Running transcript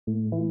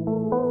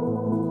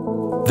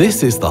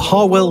This is the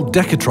Harwell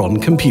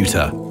Dekatron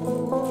computer.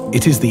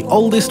 It is the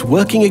oldest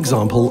working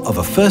example of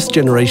a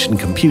first-generation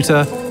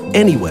computer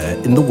anywhere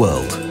in the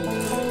world.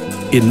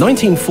 In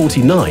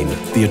 1949,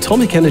 the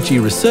Atomic Energy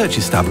Research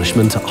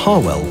Establishment at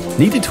Harwell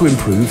needed to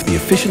improve the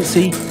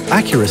efficiency,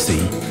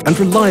 accuracy, and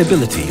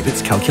reliability of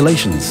its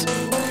calculations.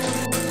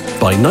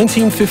 By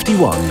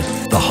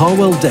 1951, the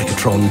Harwell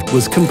Dekatron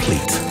was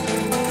complete.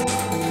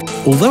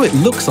 Although it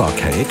looks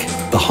archaic,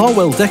 the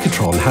Harwell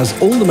Dekatron has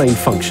all the main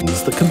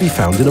functions that can be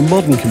found in a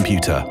modern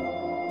computer.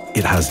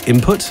 It has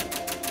input,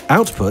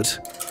 output,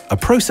 a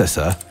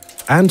processor,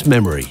 and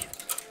memory.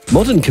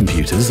 Modern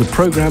computers are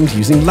programmed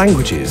using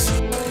languages,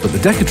 but the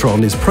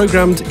Dekatron is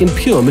programmed in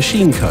pure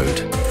machine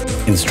code.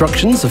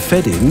 Instructions are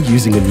fed in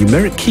using a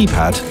numeric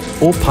keypad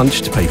or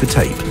punched paper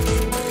tape.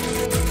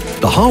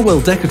 The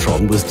Harwell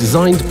Dekatron was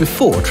designed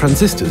before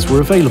transistors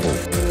were available,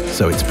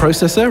 so its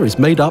processor is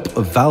made up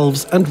of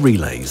valves and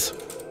relays.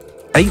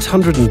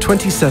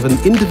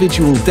 827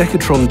 individual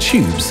Dekatron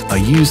tubes are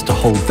used to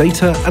hold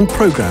data and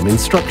program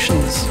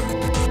instructions.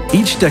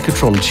 Each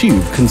Dekatron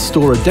tube can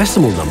store a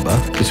decimal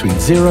number between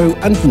 0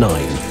 and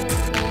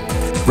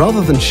 9.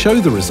 Rather than show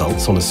the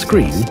results on a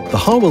screen, the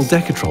Harwell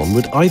Dekatron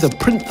would either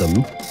print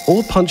them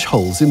or punch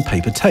holes in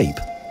paper tape.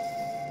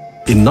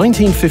 In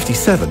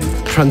 1957,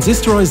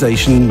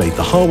 transistorization made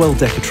the Harwell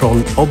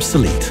Dekatron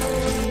obsolete.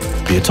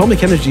 The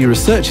Atomic Energy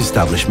Research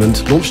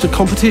Establishment launched a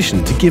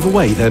competition to give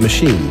away their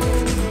machine.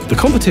 The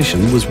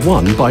competition was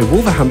won by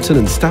Wolverhampton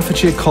and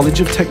Staffordshire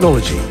College of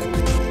Technology,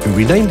 who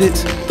renamed it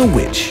the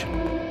Witch.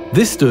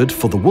 This stood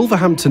for the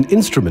Wolverhampton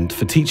Instrument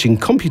for Teaching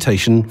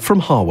Computation from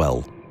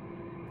Harwell.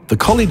 The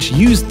college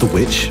used the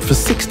Witch for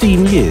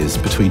 16 years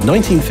between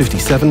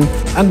 1957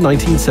 and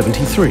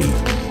 1973.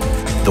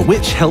 The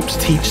Witch helped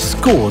teach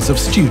scores of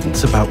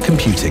students about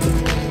computing.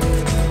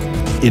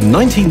 In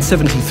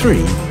 1973,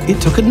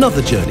 it took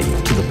another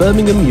journey to the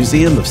Birmingham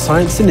Museum of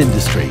Science and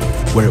Industry,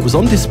 where it was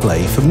on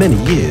display for many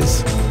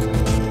years.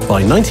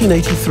 By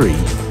 1983,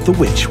 the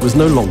Witch was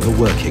no longer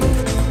working.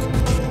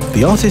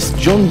 The artist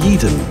John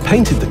Yeadon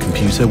painted the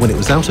computer when it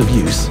was out of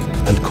use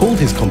and called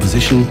his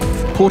composition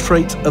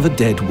Portrait of a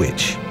Dead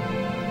Witch.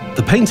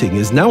 The painting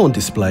is now on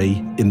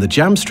display in the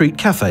Jam Street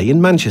Cafe in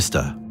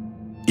Manchester.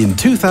 In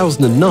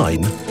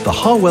 2009, the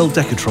Harwell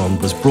Dekatron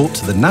was brought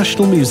to the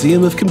National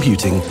Museum of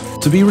Computing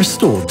to be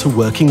restored to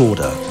working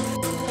order.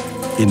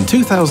 In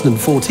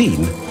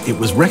 2014, it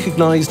was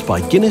recognised by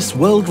Guinness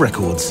World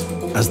Records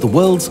as the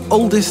world's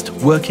oldest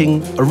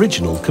working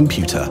original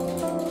computer.